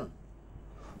రిజెక్షన్.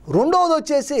 రెండవది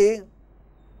వచ్చేసి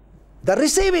ద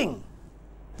రిసీవింగ్,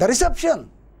 ద రిసెప్షన్.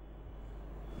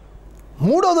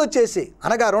 మూడోది వచ్చేసి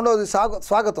అనగా రెండవది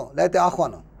స్వాగతం లేకపోతే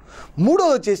ఆహ్వానం.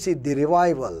 మూడోది వచ్చేసి ది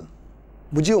రివైవల్,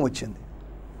 ఉజ్జీవం వచ్చింది.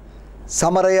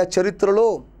 సమరయ చరిత్రలో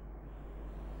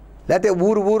లేకపోతే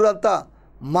ఊరంతా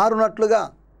మారునట్లుగా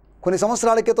కొన్ని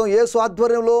సంవత్సరాల క్రితం యేసు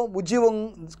ఆధ్వర్యంలో ఉజ్జీవం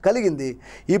కలిగింది.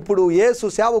 ఇప్పుడు యేసు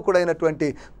సేవకుడైనటువంటి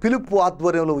పిలుపు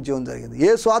ఆధ్వర్యంలో ఉజ్జీవం జరిగింది.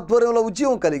 యేసు ఆధ్వర్యంలో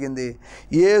ఉజ్జీవం కలిగింది.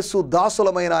 యేసు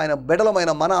దాసులమైన ఆయన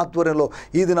బెడలమైన మన ఆధ్వర్యంలో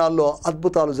ఈ దినాల్లో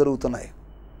అద్భుతాలు జరుగుతున్నాయి.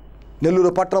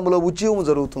 నెల్లూరు పట్టణంలో ఉజ్జీవం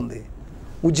జరుగుతుంది.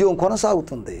 ఉజ్జీవం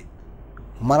కొనసాగుతుంది.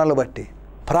 మనల్ని బట్టి,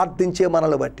 ప్రార్థించే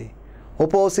మనల్ని బట్టి,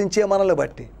 ఉపవసించే మనల్ని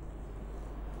బట్టి.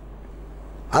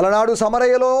 అలనాడు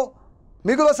సమరయ్యలో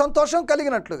మిగుల సంతోషం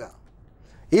కలిగినట్లుగా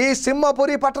ఈ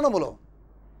సింహపురి పట్టణములో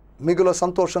మిగుల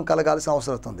సంతోషం కలగాల్సిన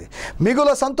అవసరం ఉంది. మిగుల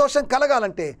సంతోషం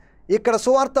కలగాలంటే ఇక్కడ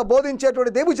సువార్త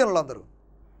బోధించేటువంటి దేవజనులందరూ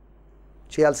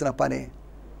చేయాల్సిన పని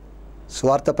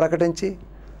సువార్త ప్రకటించి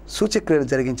సూచక్రియలు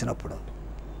జరిగించినప్పుడు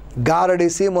గారడి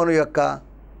సీమోను యొక్క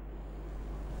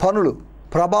పనులు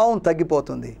ప్రభావం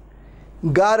తగ్గిపోతుంది.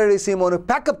 గారడి సీమోను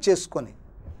ప్యాకప్ చేసుకొని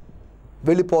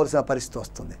వెళ్ళిపోవాల్సిన పరిస్థితి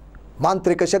వస్తుంది.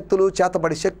 మాంత్రిక శక్తులు,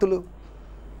 చేతబడి శక్తులు,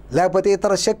 లేకపోతే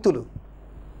ఇతర శక్తులు,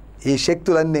 ఈ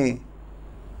శక్తులన్నీ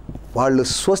వాళ్ళు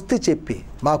స్వస్తి చెప్పి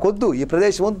మాకొద్దు, ఈ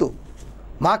ప్రదేశం వద్దు,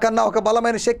 మాకన్నా ఒక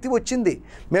బలమైన శక్తి వచ్చింది,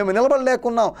 మేము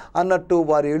నిలబడలేకున్నాం అన్నట్టు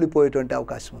వారు వెళ్ళిపోయేటువంటి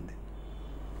అవకాశం ఉంది.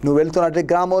 నువ్వు వెళ్తున్నట్టు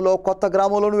గ్రామంలో, కొత్త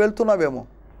గ్రామంలో నువ్వు వెళ్తున్నావేమో,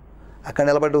 అక్కడ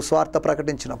నిలబడి స్వార్థ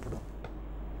ప్రకటించినప్పుడు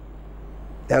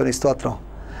దేవుని స్తోత్రం,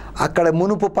 అక్కడ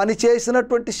మునుపు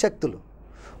పనిచేసినటువంటి శక్తులు,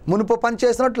 మునుపు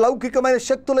పనిచేసినట్టు లౌకికమైన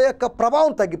శక్తుల యొక్క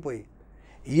ప్రభావం తగ్గిపోయి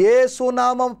యేసు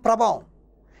నామం ప్రభావం,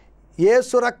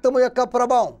 యేసు రక్తము యొక్క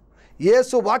ప్రభావం,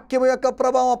 యేసు వాక్యము యొక్క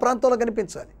ప్రభావం ఆ ప్రాంతంలో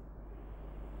కనిపించాలి.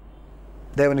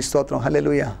 దేవుని స్తోత్రం,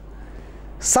 హల్లెలూయా.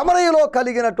 సమరయలో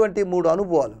కలిగినటువంటి 3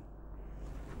 అనుభవాలు,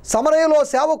 సమరయలో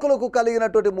సేవకులకు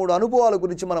కలిగినటువంటి 3 అనుభవాల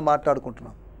గురించి మనం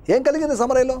మాట్లాడుకుంటున్నాం. ఏం కలిగింది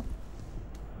సమరయలో?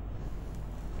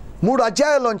 3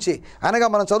 అధ్యాయాల్లోంచి అనగా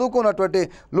మనం చదువుకున్నటువంటి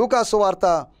లూకా సువార్త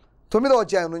 9వ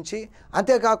అధ్యాయం నుంచి,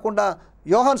 అంతేకాకుండా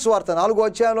యోహాను సువార్త 4వ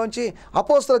అధ్యాయంలోంచి,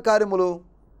 అపోస్తల కార్యములు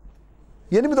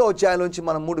 8వ అధ్యాయంలోంచి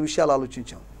మనం 3 విషయాలు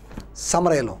ఆలోచించాం.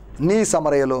 సమరయలో, నీ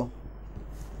సమరయలో,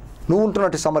 నువ్వు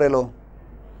ఉంటున్నట్టు సమరయలో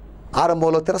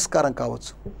ఆరంభంలో తిరస్కారం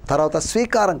కావచ్చు, తర్వాత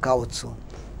స్వీకారం కావచ్చు,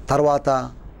 తర్వాత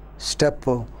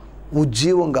స్టెప్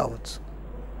ఉజ్జీవం కావచ్చు.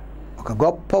 ఒక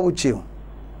గొప్ప ఉజ్జీవం.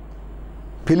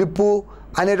 పిలుపు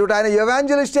అనేటువంటి ఆయన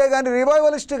ఎవాంజలిస్టే కానీ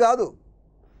రివైవలిస్ట్ కాదు.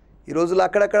 ఈ రోజుల్లో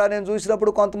అక్కడక్కడ నేను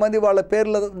చూసినప్పుడు కొంతమంది వాళ్ళ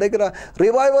పేర్ల దగ్గర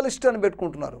రివైవలిస్ట్ అని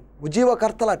పెట్టుకుంటున్నారు.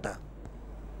 ఉజ్జీవకర్తలట.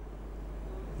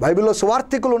 బైబిల్లో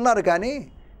సువార్థికులు ఉన్నారు కానీ,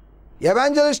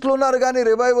 ఎవాంజలిస్టులు ఉన్నారు కానీ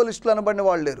రివైవలిస్టులు అనబడిన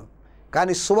వాళ్ళు లేరు.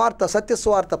 కానీ సువార్త, సత్య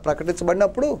సువార్త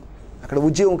ప్రకటించబడినప్పుడు అక్కడ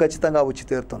ఉజ్జీవం ఖచ్చితంగా వచ్చి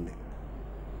తీరుతుంది.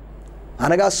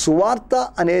 అనగా సువార్త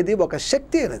అనేది ఒక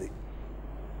శక్తి అనేది,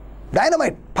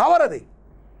 డైనమైట్ పవర్, అది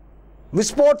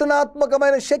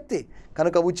విస్ఫోటనాత్మకమైన శక్తి,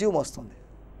 కనుక ఉజ్జీవం వస్తుంది.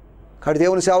 కాబట్టి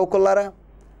దేవుని సేవకులారా,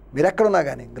 మీరు ఎక్కడున్నా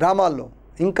కానీ గ్రామాల్లో,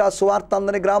 ఇంకా సువార్త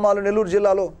అందని గ్రామాలు నెల్లూరు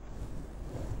జిల్లాలో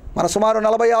మన సుమారు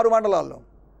 46 మండలాల్లో,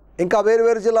 ఇంకా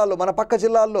వేరు జిల్లాల్లో, మన పక్క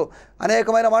జిల్లాల్లో,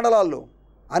 అనేకమైన మండలాల్లో,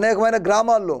 అనేకమైన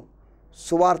గ్రామాల్లో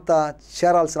సువార్త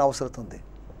చేరాల్సిన అవసరం ఉంది.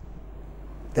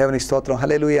 దేవుని స్తోత్రం,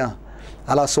 హల్లెలూయా.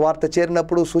 అలా సువార్త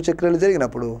చేరినప్పుడు, సూచక్రియలు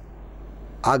జరిగినప్పుడు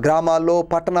ఆ గ్రామాల్లో,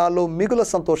 పట్టణాల్లో మిగుల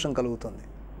సంతోషం కలుగుతుంది.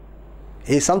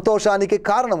 ఈ సంతోషానికి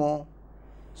కారణము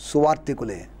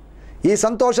సువార్థికులే. ఈ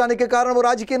సంతోషానికి కారణము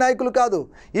రాజకీయ నాయకులు కాదు.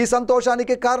 ఈ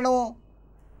సంతోషానికి కారణము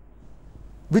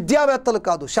విద్యావేత్తలు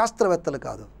కాదు, శాస్త్రవేత్తలు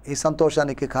కాదు. ఈ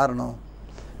సంతోషానికి కారణం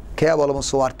కేవలం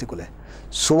సువార్థికులే.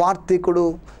 సువార్థికుడు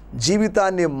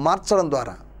జీవితాన్ని మార్చడం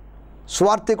ద్వారా,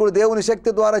 సువార్థికుడు దేవుని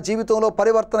శక్తి ద్వారా జీవితంలో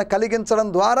పరివర్తన కలిగించడం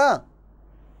ద్వారా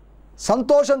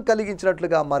సంతోషం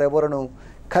కలిగించినట్లుగా మరెవరను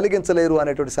కలిగించలేరు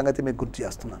అనేటువంటి సంగతి మీకు గుర్తు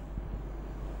చేస్తున్నాను.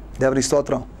 దేవుని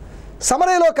స్తోత్రం.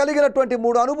 సమరయలో కలిగినటువంటి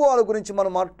 3 అనుభవాల గురించి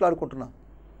మనం మాట్లాడుకుంటున్నాం.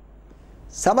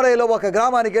 సమరయలో ఒక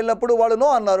గ్రామానికి వెళ్ళినప్పుడు వాళ్ళు నో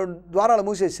అన్నారు, ద్వారాలు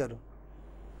మూసేశారు.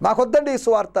 మాకొద్దండి ఈ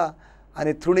సువార్త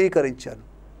అని తృణీకరించారు.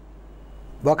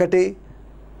 ఒకటి,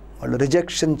 వాళ్ళు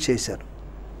రిజెక్షన్ చేశారు.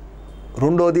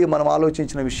 రెండోది, మనం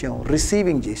ఆలోచించిన విషయం,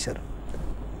 రిసీవింగ్ చేశారు.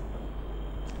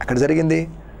 అక్కడ జరిగింది,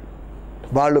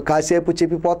 వాళ్ళు కాసేపు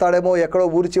చెప్పిపోతాడేమో, ఎక్కడో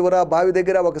ఊరి చివర బావి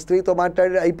దగ్గర ఒక స్త్రీతో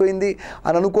మాట్లాడి అయిపోయింది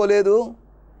అని అనుకోలేదు.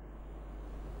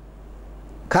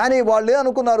 కానీ వాళ్ళే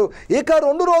అనుకున్నారు, ఇక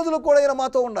 2 రోజులు కూడా ఈయన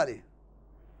మాతో ఉండాలి.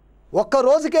 ఒక్క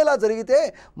రోజుకే ఇలా జరిగితే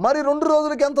మరి 2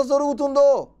 రోజులకి ఎంత జరుగుతుందో.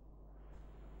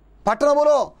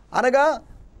 పట్టణములో అనగా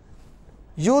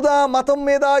యూదా మతం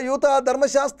మీద, యూదా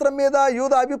ధర్మశాస్త్రం మీద,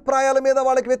 యూదా అభిప్రాయాల మీద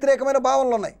వాళ్ళకి వ్యతిరేకమైన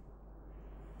భావనలు ఉన్నాయి.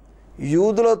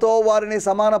 యూదులతో వారిని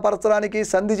సమానపరచడానికి,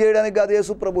 సంధి చేయడానికి కాదు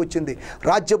యేసు ప్రభు వచ్చింది,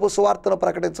 రాజ్యపు సువార్తను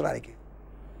ప్రకటించడానికి.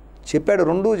 చెప్పాడు,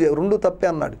 రెండు తప్పే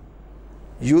అన్నాడు.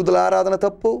 యూదుల ఆరాధన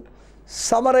తప్పు,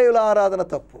 సమరయుల ఆరాధన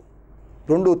తప్పు,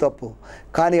 రెండూ తప్పు.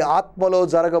 కానీ ఆత్మలో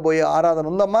జరగబోయే ఆరాధన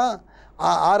ఉందమ్మా.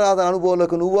 ఆ ఆరాధన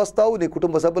అనుభవంలోకి నువ్వు వస్తావు, నీ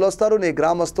కుటుంబ సభ్యులు వస్తారు, నీ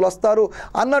గ్రామస్తులు వస్తారు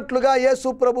అన్నట్లుగా యేసు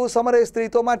ప్రభు సమరయ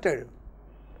స్త్రీతో మాట్లాడు.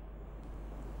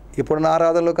 ఇప్పుడున్న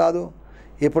ఆరాధనలు కాదు,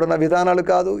 ఇప్పుడున్న విధానాలు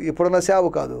కాదు, ఇప్పుడున్న సేవ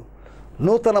కాదు.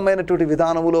 నూతనమైనటువంటి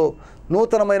విధానములో,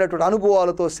 నూతనమైనటువంటి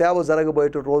అనుభవాలతో సేవ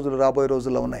జరగబోయేటువంటి రోజులు రాబోయే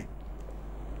రోజుల్లో ఉన్నాయి.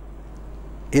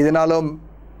 ఈ దినాల్లో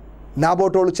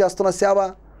నాబోటోళ్ళు చేస్తున్న సేవ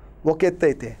ఒక ఎత్తు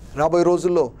అయితే, రాబోయే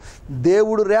రోజుల్లో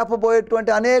దేవుడు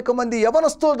రేపబోయేటువంటి అనేక మంది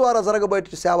యవనస్తుల ద్వారా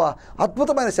జరగబోయే సేవ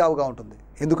అద్భుతమైన సేవగా ఉంటుంది.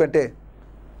 ఎందుకంటే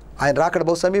ఆయన రాకడ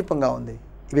బహు సమీపంగా ఉంది.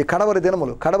 ఇవి కడవరి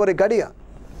దినములు, కడవరి గడియ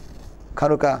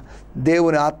కనుక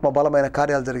దేవుని ఆత్మ బలమైన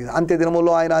కార్యాలు జరిగింది. అంత్య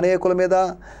దినముల్లో ఆయన అనేకుల మీద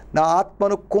నా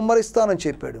ఆత్మను కుమ్మరిస్తానని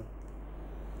చెప్పాడు.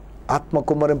 ఆత్మ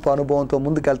కుమ్మరింపు అనుభవంతో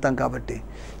ముందుకెళ్తాం కాబట్టి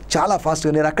చాలా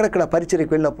ఫాస్ట్గా నేను అక్కడక్కడ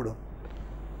పరిచర్యకు వెళ్ళినప్పుడు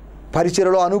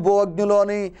పరిచర్యలో అనుభవజ్ఞులు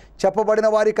అని చెప్పబడిన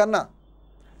వారి కన్నా,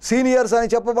 సీనియర్స్ అని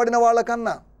చెప్పబడిన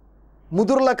వాళ్ళకన్నా,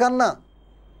 ముదురుల కన్నా,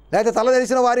 లేకపోతే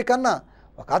తలదెరిసిన వారి కన్నా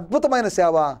ఒక అద్భుతమైన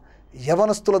సేవ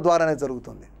యవనస్తుల ద్వారానే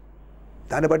జరుగుతుంది.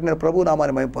 దాన్ని బట్టి నేను ప్రభు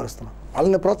నామాన్ని మహిమపరుస్తున్నాను.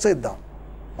 వాళ్ళని ప్రోత్సహిద్దాం,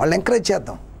 వాళ్ళని ఎంకరేజ్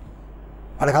చేద్దాం.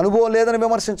 వాళ్ళకి అనుభవం లేదని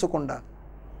విమర్శించకుండా,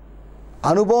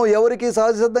 అనుభవం ఎవరికి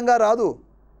సహజసిద్ధంగా రాదు.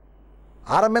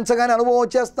 ఆరంభించగానే అనుభవం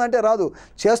వచ్చేస్తా అంటే రాదు.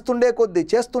 చేస్తుండే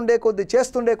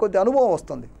కొద్దీ అనుభవం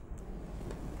వస్తుంది.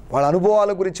 వాళ్ళ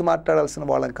అనుభవాల గురించి మాట్లాడాల్సిన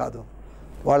వాళ్ళం కాదు,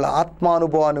 వాళ్ళ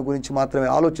ఆత్మానుభవాన్ని గురించి మాత్రమే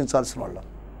ఆలోచించాల్సిన వాళ్ళం.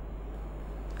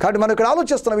 కాబట్టి మనం ఇక్కడ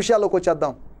ఆలోచిస్తున్న విషయాల్లోకి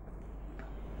వచ్చేద్దాం.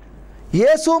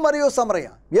 యేసు మరియు సమరయ.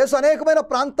 యేసు అనేకమైన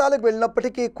ప్రాంతాలకు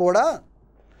వెళ్ళినప్పటికీ కూడా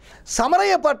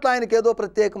సమరయ పట్ల ఆయనకి ఏదో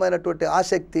ప్రత్యేకమైనటువంటి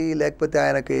ఆసక్తి, లేకపోతే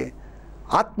ఆయనకి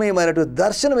ఆత్మీయమైనటువంటి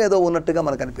దర్శనం ఏదో ఉన్నట్టుగా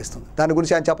మనకు అనిపిస్తుంది. దాని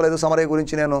గురించి ఆయన చెప్పలేదు. సమరయ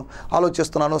గురించి నేను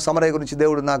ఆలోచిస్తున్నాను, సమరయ గురించి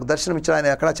దేవుడు నాకు దర్శనం ఇచ్చాడు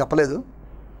ఆయన ఎక్కడా చెప్పలేదు.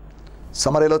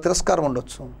 సమరయలో తిరస్కారం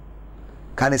ఉండొచ్చు,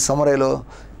 కానీ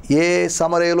ఏ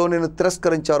సమరయలో నేను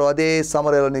తిరస్కరించారో అదే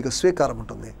సమరయలో నీకు స్వీకారం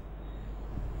ఉంటుంది.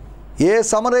 ఏ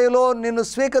సమరయలో నిన్ను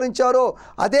స్వీకరించారో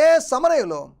అదే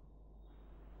సమరయలో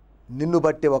నిన్ను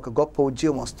బట్టి ఒక గొప్ప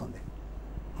ఉద్యోగం వస్తుంది.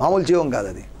 మామూలు జీవం కాదు,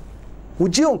 అది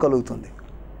ఉద్యోగం కలుగుతుంది.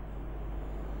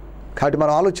 కాబట్టి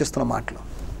మనం ఆలోచిస్తున్న మాటలు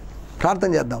ప్రార్థన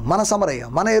చేద్దాం. మన సమరయ,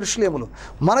 మన యెరూషలేములు,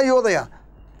 మన యోదయ,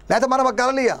 లేదా మన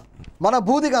గలిలయ, మన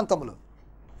బూదిగంతములు,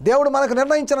 దేవుడు మనకు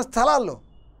నిర్ణయించిన స్థలాల్లో,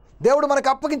 దేవుడు మనకు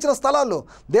అప్పగించిన స్థలాల్లో,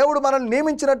 దేవుడు మనల్ని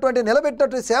నియమించినటువంటి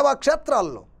నిలబెట్టినటువంటి సేవా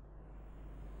క్షేత్రాల్లో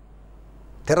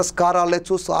తిరస్కారాలే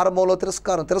చూస్తూ, ఆరంభంలో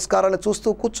తిరస్కారాలే చూస్తూ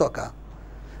కూర్చోక,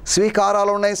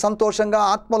 స్వీకారాలు ఉన్నాయి సంతోషంగా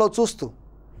ఆత్మలో చూస్తూ,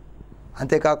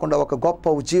 అంతేకాకుండా ఒక గొప్ప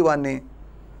ఉజ్జీవాన్ని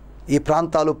ఈ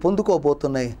ప్రాంతాలు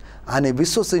పొందుకోబోతున్నాయి అని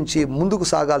విశ్వసించి ముందుకు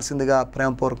సాగాల్సిందిగా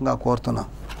ప్రేమపూర్వకంగా కోరుతున్నాను.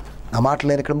 నా మాటలు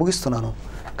నేను ఇక్కడ ముగిస్తున్నాను.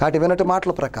 కాబట్టి వినటి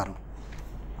మాటల ప్రకారం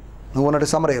నువ్వు ఉన్నటి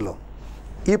సమరయలో,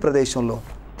 ఈ ప్రదేశంలో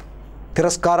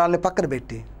తిరస్కారాలని పక్కన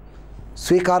పెట్టి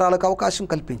స్వీకారాలకు అవకాశం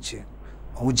కల్పించి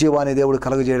ఉజ్జీవాన్ని దేవుడు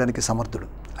కలుగజేయడానికి సమర్థుడు.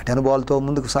 అటు అనుభవాలతో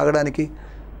ముందుకు సాగడానికి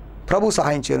ప్రభు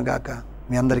సహాయం చేయను గాక.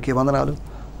 మీ అందరికీ వందనాలు.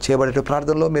 చేయబడే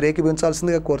ప్రార్థనలో మీరు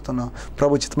ఏకీభవించాల్సిందిగా కోరుతున్నాం.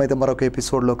 ప్రభు చిత్తమైతే మరొక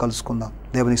ఎపిసోడ్లో కలుసుకుందాం.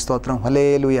 దేవుని స్తోత్రం.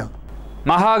 హల్లెలూయా.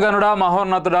 మహాగణుడా,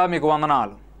 మహోన్నతుడా, మీకు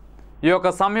వందనాలు. ఈ యొక్క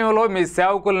సమయంలో మీ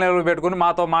సేవకులు నిలబెట్టుకుని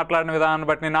మాతో మాట్లాడిన విధానాన్ని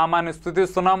బట్టి నీ నామాన్ని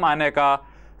స్తుతిస్తున్నాం. అనేక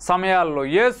సమయాల్లో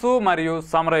యేసు మరియు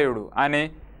సమరయుడు అని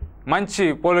మంచి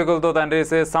పోలికలతో తండ్రి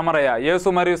సమరయ, యేసు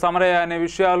మరియు సమరయ అనే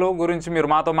విషయాలు గురించి మీరు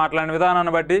మాతో మాట్లాడిన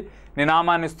విధానాన్ని బట్టి నీ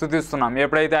నామాన్ని స్తుతిస్తున్నాం.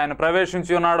 ఎప్పుడైతే ఆయన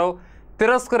ప్రవేశించి ఉన్నాడో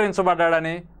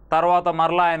తిరస్కరించబడ్డాడని, తర్వాత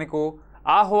మరలా ఆయనకు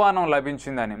ఆహ్వానం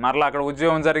లభించిందని, మరలా అక్కడ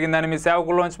ఉద్యోగం జరిగిందని మీ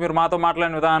సేవకుల్లోంచి మీరు మాతో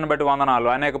మాట్లాడిన విధానాన్ని బట్టి వందనాలు.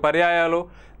 అనేక పర్యాయాలు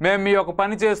మేము మీ యొక్క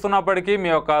పని చేస్తున్నప్పటికీ, మీ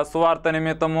యొక్క సువార్త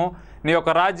నిమిత్తము, నీ యొక్క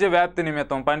రాజ్య వ్యాప్తి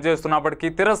నిమిత్తం పనిచేస్తున్నప్పటికీ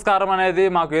తిరస్కారం అనేది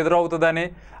మాకు ఎదురవుతుందని,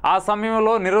 ఆ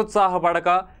సమయంలో నిరుత్సాహపడక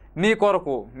నీ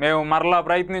కొరకు మేము మరలా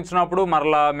ప్రయత్నించినప్పుడు,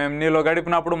 మరలా మేము నీలో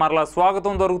గడిపినప్పుడు మరలా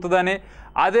స్వాగతం దొరుకుతుందని,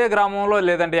 అదే గ్రామంలో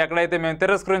లేదంటే ఎక్కడైతే మేము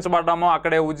తిరస్కరించబడ్డామో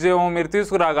అక్కడే ఉద్యోగం మీరు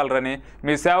తీసుకురాగలరని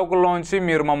మీ సేవకుల్లోంచి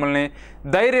మీరు మమ్మల్ని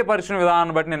ధైర్యపరిచిన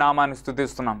విధానాన్ని బట్టి నామాన్ని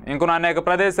స్తుతిస్తున్నాం. ఇంకొన్ని అనేక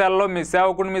ప్రదేశాల్లో మీ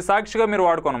సేవకుని మీ సాక్షిగా మీరు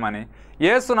వాడుకోనమని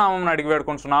యేసు నామమున అడిగి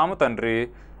వేడుకుంటున్నాము తండ్రి,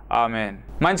 ఆమేన్.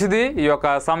 మంచిది. ఈ యొక్క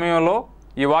సమయంలో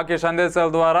ఈ వాక్య సందేశాల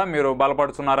ద్వారా మీరు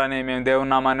బలపడుతున్నారని మేము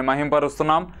దేవుని నామాన్ని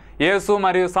మహింపరుస్తున్నాం. యేసు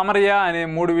మరియు సమరయ అనే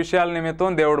 3 విషయాల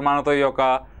నిమిత్తం దేవుడు మనతో ఈ యొక్క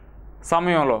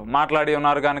సమయంలో మాట్లాడి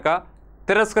ఉన్నారు కనుక,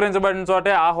 తిరస్కరించబడిన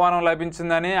చోటే ఆహ్వానం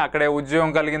లభించిందని, అక్కడే ఉద్యోగం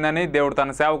కలిగిందని దేవుడు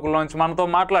తన సేవకుల్లోంచి మనతో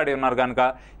మాట్లాడి ఉన్నారు కనుక,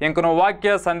 ఇంకొన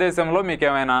వాక్య సందేశంలో మీకు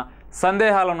ఏమైనా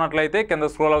సందేహాలు ఉన్నట్లయితే కింద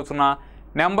స్క్రోల్ అవుతున్న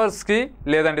నెంబర్స్కి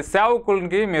లేదంటే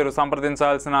సేవకులకి మీరు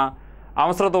సంప్రదించాల్సిన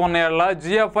అవసరత ఉన్న యెడల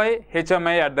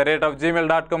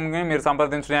gfihmi@gmail.comకి మీరు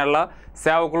సంప్రదించిన యెడల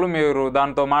సేవకులు మీరు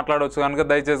దాంతో మాట్లాడవచ్చు కనుక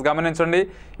దయచేసి గమనించండి.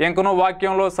 ఇంకనూ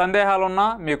వాక్యంలో సందేహాలున్నా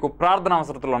మీకు ప్రార్థన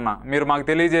అవసరతలున్నా మీరు మాకు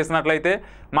తెలియజేసినట్లయితే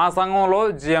మా సంఘంలో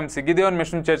GMC గిడియోన్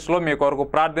మిషన్ చర్చ్లో మీ కొరకు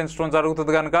ప్రార్థించడం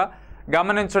జరుగుతుంది కనుక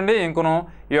గమనించండి. ఇంకను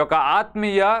ఈ యొక్క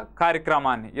ఆత్మీయ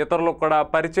కార్యక్రమాన్ని ఇతరులకు కూడా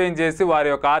పరిచయం చేసి వారి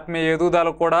యొక్క ఆత్మీయ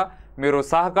ఎదుగుదలకు కూడా మీరు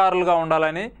సహకారులుగా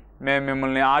ఉండాలని మేము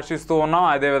మిమ్మల్ని ఆశిస్తూ ఉన్నాం,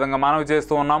 అదేవిధంగా మనవి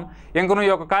చేస్తూ ఉన్నాం. ఇంకను ఈ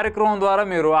యొక్క కార్యక్రమం ద్వారా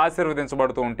మీరు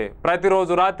ఆశీర్వదించబడుతూ ఉంటే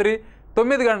ప్రతిరోజు రాత్రి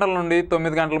 9 గంటల నుండి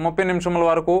 9:30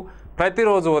 వరకు,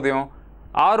 ప్రతిరోజు ఉదయం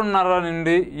 6:30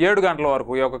 నుండి 7 గంటల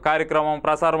వరకు ఈ యొక్క కార్యక్రమం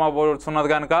ప్రసారం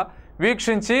అవబోతున్నది కనుక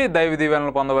వీక్షించి దైవ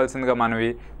దీవెనలు పొందవలసిందిగా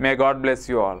మనవి. May God bless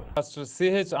you all. Pastor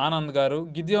CH Anand గారు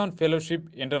గిడియోన్ ఫెలోషిప్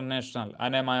ఇంటర్నేషనల్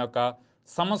అనే మా యొక్క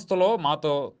సంస్థలో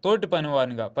మాతో తోటి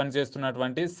పనివారిగా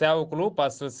పనిచేస్తున్నటువంటి సేవకులు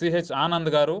పాస్టర్ సిహెచ్ ఆనంద్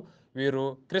గారు. వీరు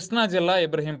కృష్ణా జిల్లా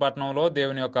ఇబ్రహీంపట్నంలో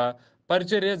దేవుని యొక్క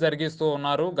పరిచర్య జరిగిస్తూ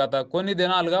ఉన్నారు. గత కొన్ని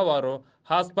దినాలుగా వారు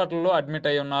హాస్పిటల్లో అడ్మిట్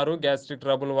అయి ఉన్నారు. గ్యాస్ట్రిక్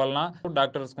ట్రబుల్ వలన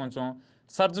డాక్టర్స్ కొంచెం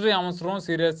సర్జరీ అవసరం,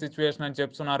 సీరియస్ సిచ్యువేషన్ అని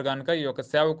చెప్తున్నారు కనుక ఈ యొక్క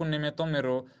సేవకు నిమిత్తం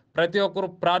మీరు ప్రతి ఒక్కరూ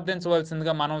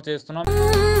ప్రార్థించవలసిందిగా మనం చేస్తున్నాం.